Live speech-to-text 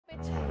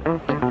Hi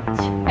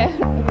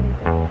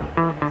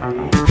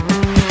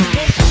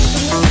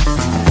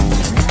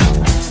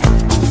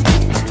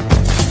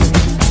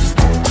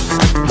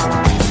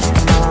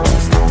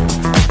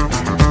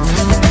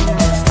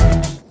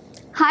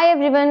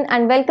everyone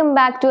and welcome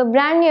back to a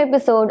brand new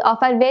episode of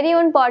our very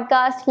own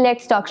podcast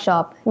Let's Talk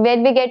Shop, where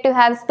we get to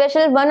have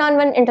special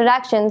one-on-one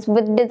interactions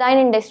with design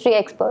industry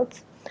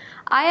experts.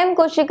 I am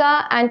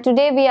Koshika and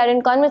today we are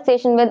in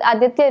conversation with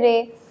Aditya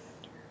Ray,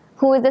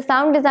 who is a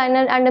sound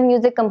designer and a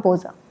music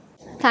composer.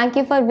 Thank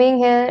you for being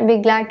here.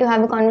 We're glad to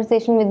have a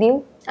conversation with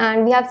you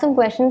and we have some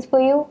questions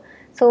for you.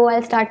 So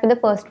I'll start with the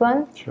first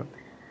one. Sure.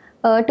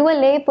 To a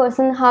lay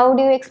person, how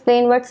do you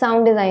explain what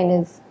sound design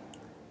is?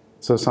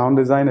 So sound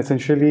design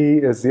essentially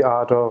is the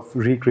art of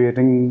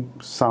recreating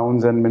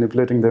sounds and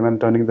manipulating them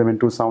and turning them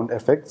into sound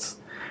effects.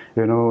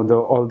 You know,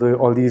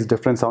 all these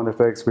different sound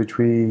effects which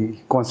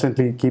we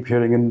constantly keep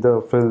hearing in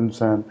the films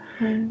and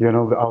you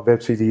know, our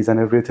web series and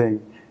everything.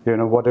 You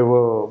know,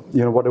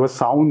 whatever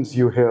sounds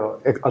you hear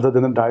other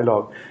than the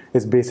dialogue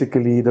is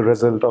basically the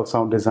result of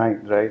sound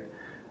design, right?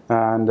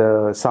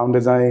 And sound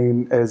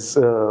design is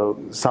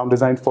sound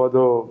design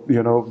further,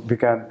 you know, we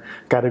can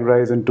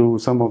categorize into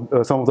some of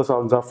the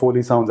sounds are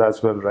Foley sounds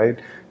as well, right?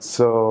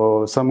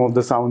 So some of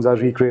the sounds are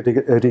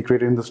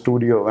recreated in the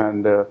studio,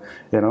 and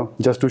you know,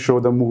 just to show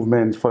the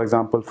movement, for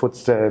example,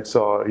 footsteps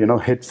or, you know,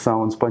 hit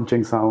sounds,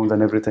 punching sounds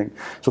and everything.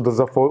 So those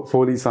are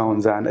Foley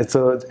sounds, and it's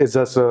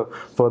just a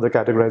further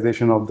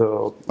categorization of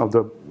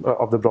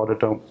the broader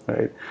term,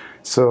 right?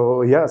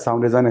 So yeah,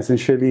 sound design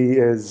essentially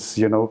is,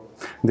 you know,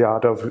 the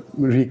art of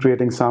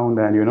recreating sound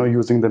and, you know,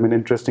 using them in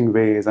interesting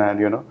ways, and,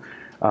 you know,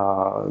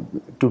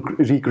 to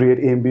recreate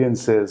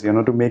ambiences, you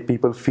know, to make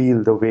people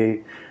feel the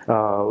way,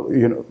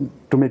 you know,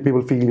 to make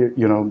people feel,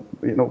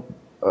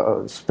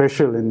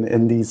 special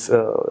in these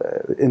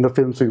in the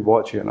films we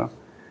watch, you know.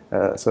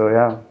 So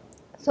yeah.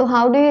 So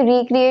how do you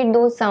recreate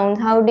those sounds?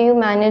 How do you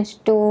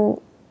manage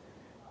to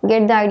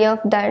get the idea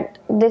of that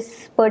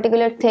this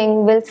particular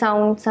thing will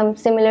sound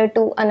similar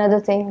to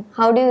another thing?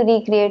 How do you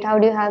recreate? How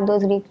do you have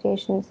those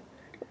recreations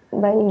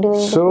while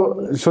doing so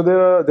there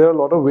are a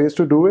lot of ways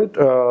to do it.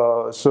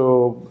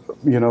 So,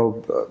 you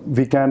know,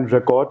 we can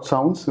record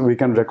sounds, we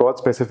can record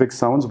specific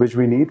sounds which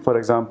we need. For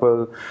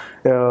example,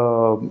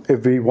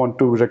 if we want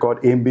to record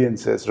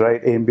ambiences,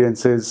 right?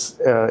 Ambiences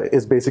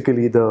is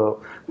basically the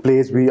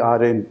place we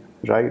are in,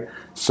 right?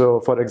 So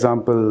for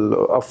example,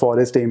 a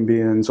forest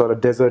ambience or a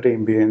desert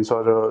ambience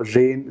or a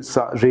rain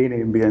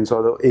ambience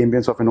or the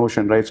ambience of an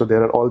ocean, right? So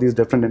there are all these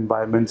different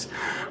environments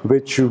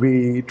which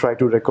we try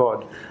to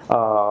record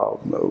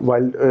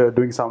while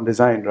doing sound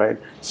design, right?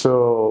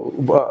 So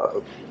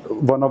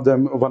one of the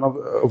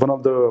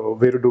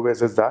way to do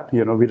it is that,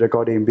 you know, we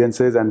record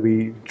ambiences and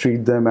we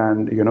treat them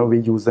and, you know, we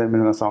use them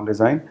in a sound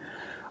design.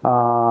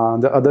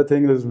 The other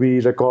thing is we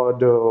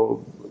record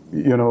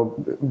you know,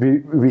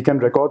 we can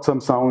record some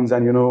sounds,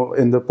 and, you know,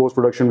 in the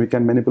post-production we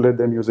can manipulate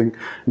them using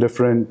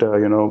different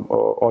you know,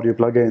 audio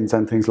plugins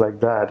and things like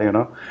that, you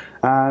know.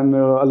 And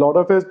a lot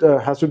of it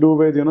has to do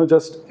with, you know,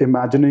 just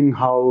imagining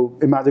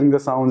the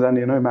sounds and,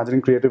 you know,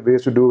 imagining creative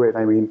ways to do it.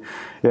 I mean,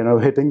 you know,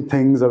 hitting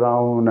things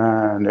around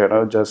and, you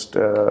know, just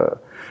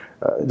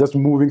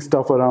moving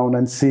stuff around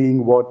and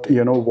seeing what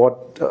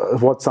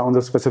sounds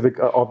a specific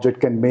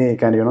object can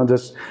make, and, you know,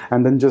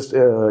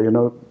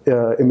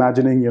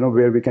 imagining, you know,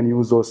 where we can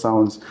use those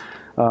sounds.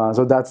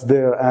 So that's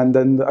there. And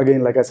then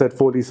again, like I said,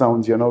 Foley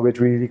sounds, you know, which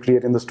we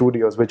recreate in the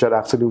studios, which are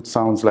absolute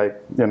sounds, like,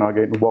 you know,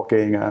 again,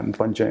 walking and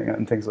punching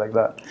and things like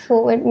that.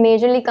 So it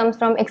majorly comes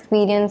from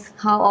experience.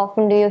 How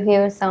often do you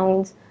hear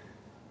sounds?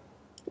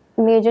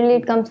 Majorly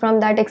it comes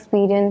from that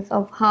experience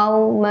of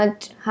how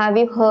much have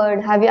you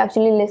heard, have you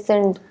actually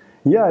listened?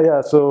 Yeah.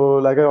 So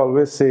like I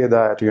always say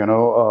that, you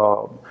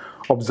know,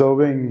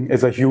 observing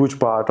is a huge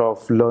part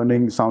of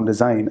learning sound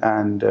design.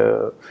 And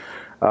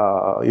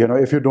you know,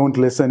 if you don't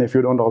listen, if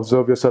you don't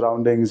observe your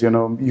surroundings, you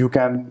know, you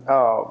can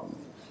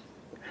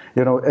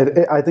you know,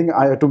 I think,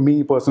 to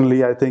me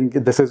personally, I think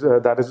that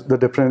is the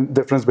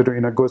difference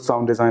between a good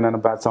sound design and a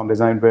bad sound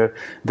design, where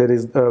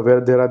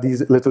there are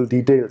these little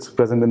details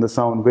present in the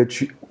sound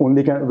which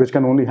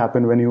can only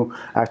happen when you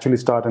actually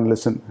start and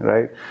listen,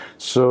 right?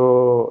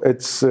 So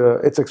it's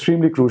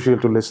extremely crucial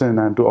to listen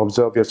and to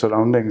observe your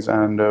surroundings.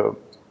 And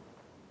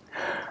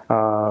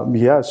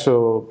yeah.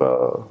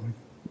 So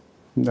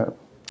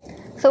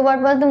So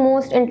what was the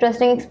most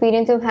interesting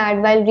experience you've had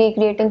while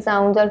recreating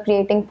sounds or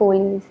creating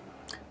Foleys?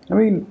 I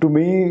mean, to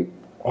me,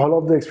 all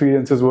of the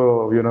experiences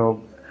were, you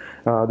know,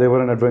 they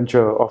were an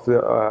adventure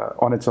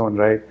on its own,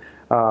 right?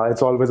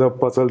 It's always a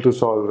puzzle to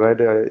solve, right?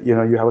 You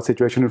know, you have a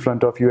situation in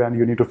front of you and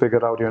you need to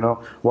figure out, you know,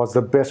 what's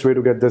the best way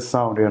to get this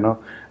sound, you know,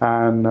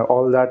 and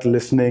all that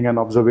listening and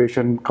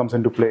observation comes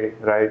into play,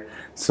 right?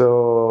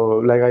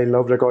 So, like, I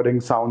love recording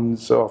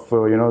sounds of,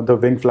 you know, the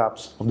wing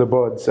flaps of the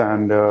birds,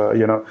 and,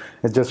 you know,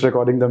 it's just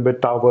recording them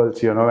with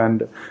towels, you know,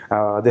 and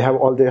they have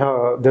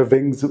their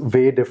wings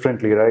weigh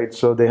differently, right?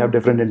 So they have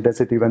different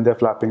intensity when they're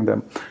flapping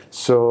them.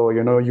 So,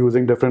 you know,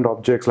 using different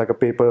objects like a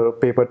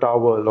paper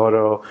towel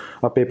or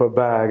a paper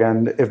bag, and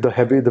and if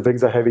the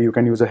wings are heavy, you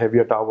can use a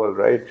heavier towel,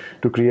 right,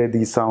 to create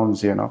these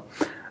sounds, you know.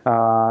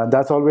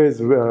 That's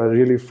always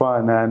really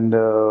fun. And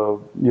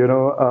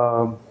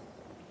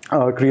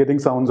creating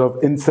sounds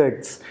of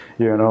insects,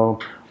 you know.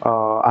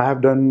 I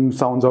have done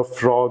sounds of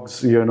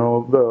frogs,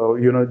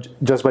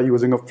 just by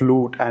using a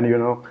flute and,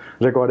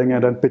 recording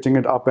it and pitching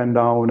it up and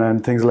down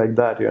and things like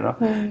that, you know.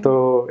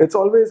 So it's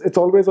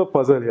always a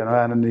puzzle, you know,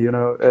 and,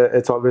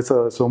 it's always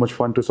so much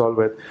fun to solve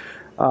it.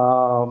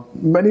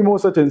 Many more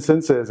such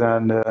instances,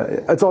 and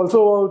it's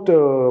also about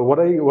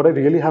what I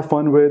really have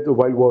fun with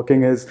while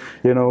working is,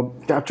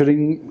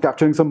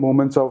 capturing some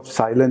moments of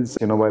silence,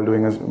 while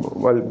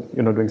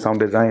doing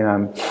sound design.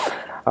 And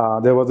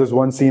there was this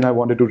one scene I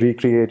wanted to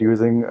recreate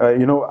using,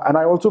 and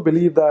I also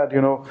believe that,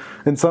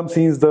 in some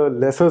scenes, the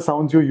lesser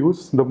sounds you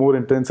use, the more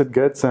intense it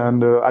gets.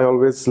 And I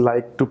always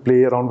like to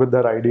play around with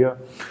that idea.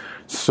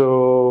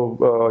 So,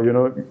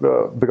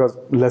 because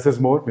less is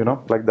more,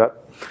 like that.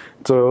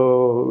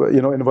 So,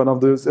 in one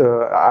of those,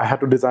 I had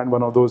to design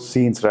one of those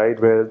scenes, right,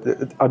 where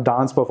a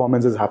dance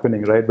performance is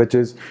happening, right, which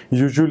is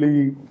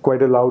usually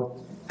quite a loud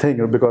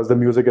thing because the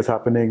music is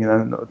happening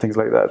and things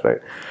like that,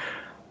 right.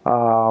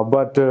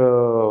 But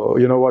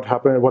what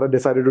happened? What I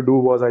decided to do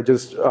was I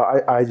just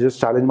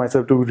challenged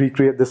myself to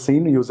recreate the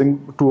scene using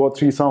 2 or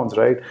 3 sounds,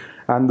 right?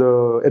 And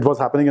it was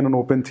happening in an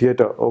open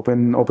theater,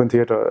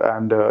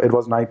 and it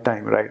was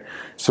nighttime, right?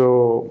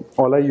 So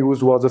all I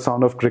used was the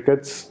sound of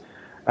crickets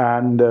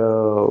and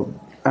the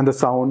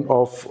sound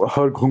of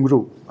her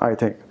ghungru, I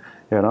think,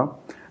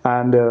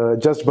 and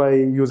just by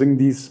using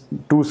these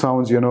 2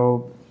 sounds,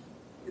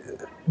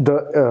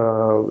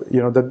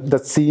 the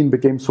scene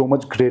became so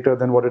much greater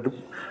than what it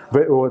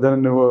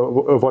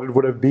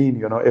would have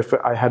been, if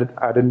I had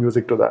added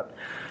music to that.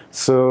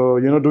 So,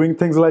 doing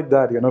things like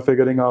that,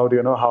 figuring out,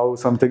 how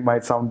something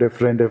might sound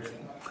different if,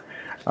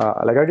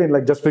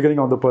 just figuring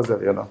out the puzzle,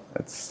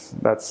 that's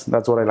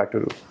what I like to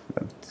do.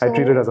 I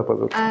treat it as a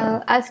puzzle.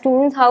 As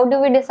students, how do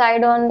we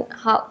decide on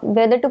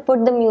whether to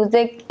put the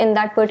music in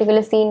that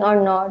particular scene or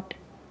not?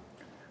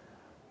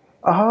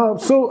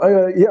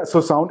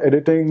 So sound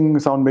editing,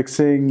 sound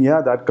mixing,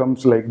 that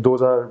comes,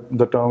 those are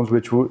the terms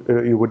which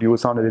you would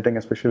use, sound editing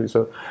especially.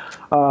 So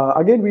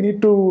again, we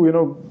need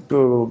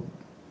to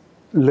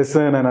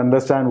listen and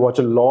understand, watch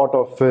a lot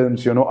of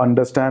films,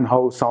 understand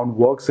how sound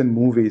works in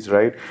movies,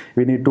 right?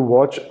 We need to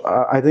watch,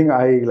 I think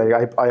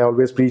I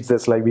always preach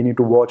this, we need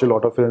to watch a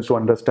lot of films to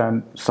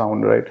understand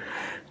sound, right?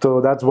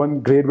 So that's one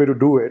great way to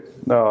do it.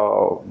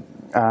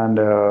 And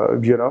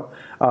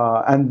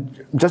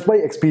just by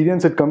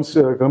experience it comes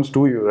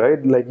to you, right?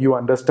 You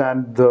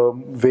understand the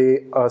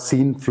way a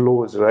scene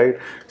flows, right?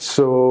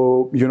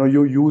 So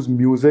you use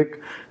music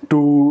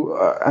to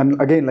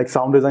and again,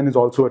 sound design is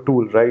also a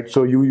tool, right?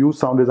 So you use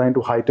sound design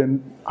to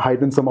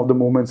heighten some of the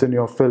moments in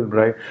your film,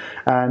 right?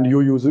 And you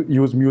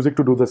use music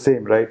to do the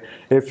same, right?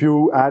 If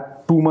you add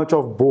too much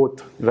of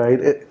both, right,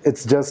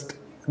 it just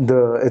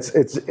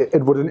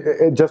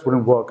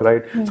wouldn't work,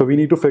 right? So we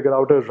need to figure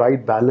out a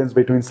right balance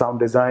between sound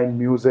design,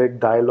 music,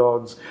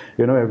 dialogues,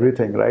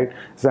 everything, right?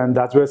 And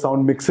that's where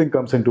sound mixing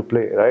comes into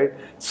play, right?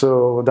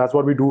 So that's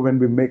what we do when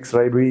we mix,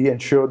 right? We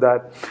ensure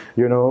that,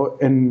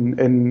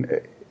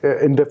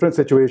 in different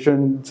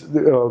situations,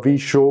 we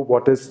show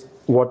what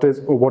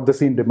the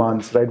scene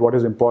demands, right? What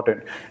is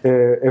important.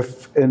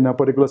 If in a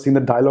particular scene the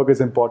dialogue is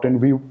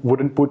important, we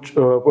wouldn't put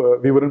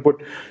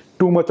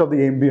too much of the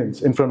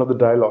ambience in front of the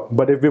dialogue.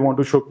 But if we want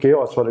to show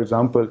chaos, for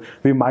example,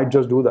 we might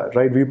just do that,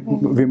 right?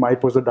 We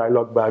might push the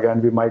dialogue back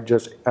and we might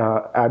just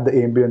add the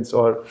ambience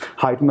or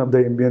heighten up the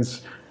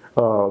ambience,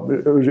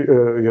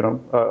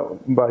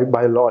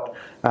 by a lot,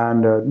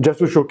 and just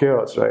to show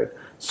chaos, right?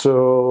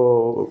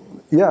 So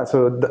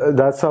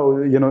that's how,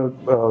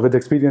 with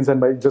experience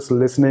and by just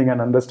listening and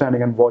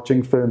understanding and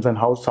watching films and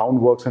how sound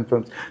works in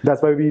films.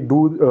 That's why we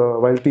do,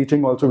 while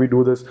teaching also, we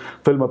do this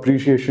film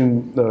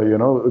appreciation.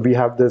 We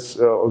have this,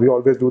 we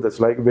always do this,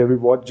 where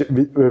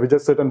we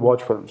just sit and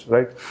watch films,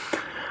 right?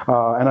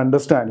 And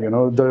understand,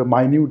 the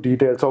minute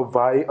details of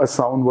why a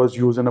sound was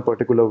used in a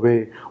particular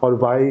way, or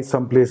why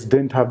some place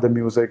didn't have the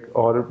music,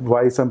 or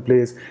why some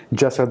place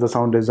just had the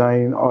sound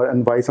design,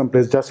 and why some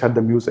place just had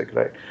the music,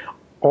 right?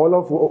 All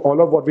of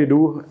what we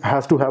do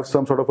has to have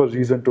some sort of a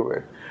reason to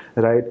it,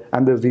 right?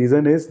 And the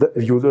reason is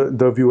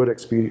the viewer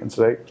experience,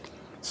 right?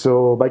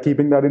 So by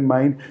keeping that in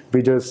mind,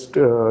 we just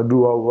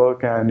do our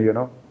work, and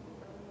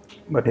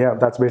but yeah,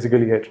 that's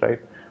basically it, right?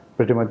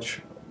 Pretty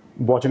much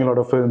watching a lot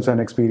of films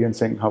and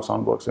experiencing how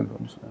sound works in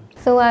films.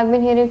 So I've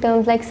been hearing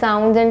terms like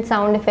sounds and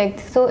sound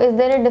effects. So is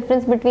there a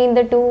difference between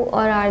the two,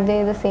 or are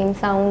they the same,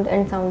 sound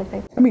and sound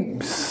effects? I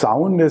mean,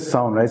 sound is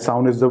sound, right?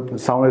 Sound is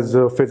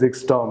the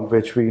physics term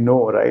which we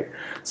know, right?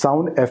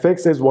 Sound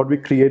effects is what we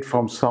create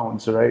from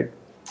sounds, right?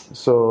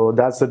 So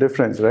that's the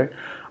difference, right?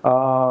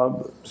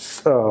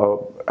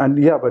 And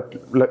yeah, but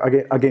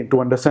again,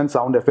 to understand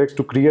sound effects,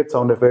 to create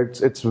sound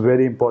effects, it's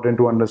very important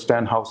to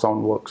understand how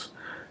sound works.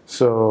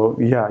 So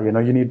yeah,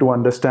 you need to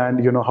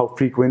understand, how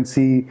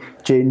frequency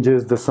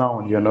changes the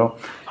sound,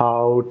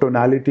 how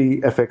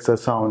tonality affects the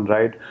sound,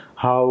 right?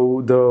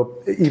 How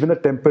even the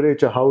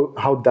temperature,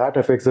 how that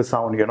affects the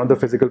sound, the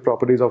physical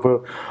properties of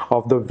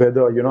the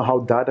weather, how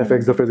that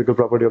affects the physical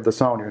property of the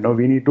sound.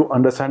 We need to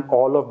understand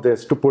all of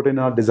this to put in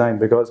our design,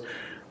 because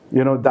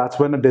that's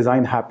when a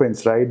design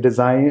happens, right?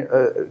 Design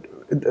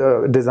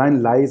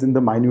lies in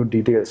the minute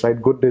details,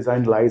 right? Good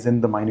design lies in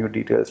the minute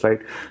details,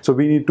 right? So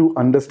we need to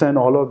understand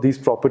all of these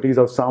properties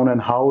of sound and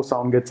how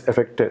sound gets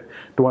affected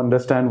to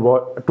understand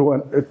what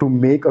to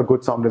make a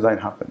good sound design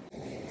happen.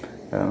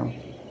 Yeah.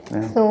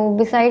 So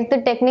besides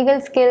the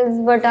technical skills,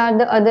 what are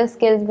the other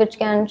skills which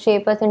can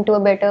shape us into a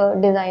better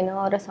designer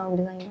or a sound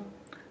designer?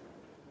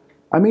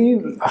 I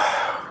mean,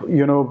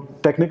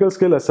 technical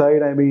skill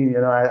aside, I mean,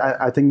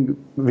 I think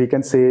we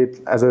can say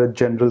it as a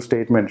general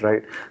statement,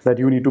 right? That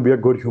you need to be a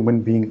good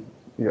human being,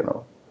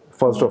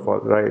 first of all,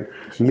 right?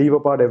 Leave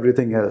apart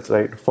everything else,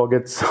 right?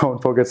 Forget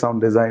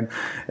sound design,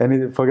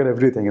 forget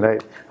everything,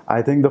 right?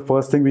 I think the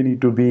first thing we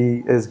need to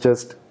be is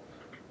just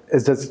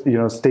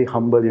stay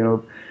humble,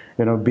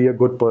 be a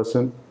good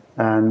person,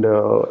 and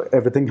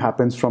everything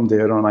happens from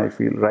there on, I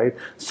feel, right?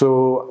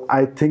 So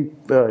I think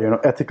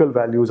ethical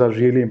values are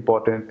really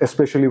important,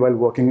 especially while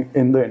working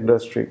in the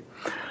industry.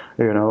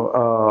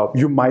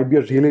 You might be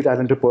a really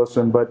talented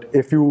person, but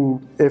if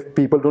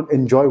people don't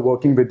enjoy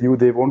working with you,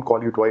 they won't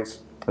call you twice,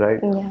 right?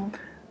 Yeah.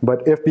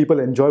 But if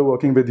people enjoy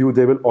working with you,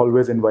 they will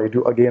always invite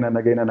you again and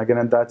again and again,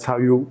 and that's how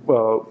you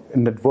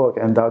network,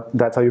 and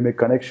that's how you make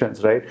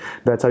connections, right?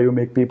 That's how you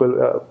make people.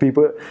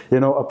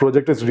 A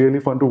project is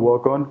really fun to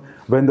work on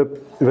when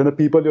the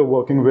people you're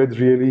working with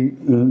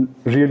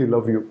really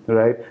love you,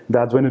 right?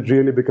 That's when it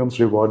really becomes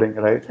rewarding,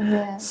 right?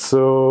 Yeah.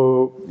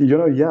 So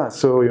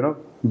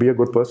be a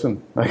good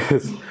person, I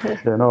guess.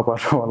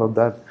 Apart from all of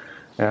that,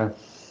 yeah.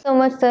 So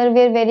much, sir.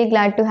 We're very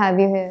glad to have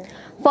you here.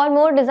 For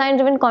more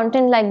design-driven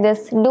content like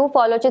this, do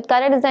follow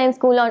Chitkara Design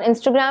School on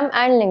Instagram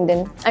and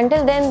LinkedIn.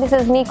 Until then, this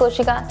is me,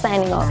 Koshika,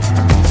 signing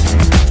off.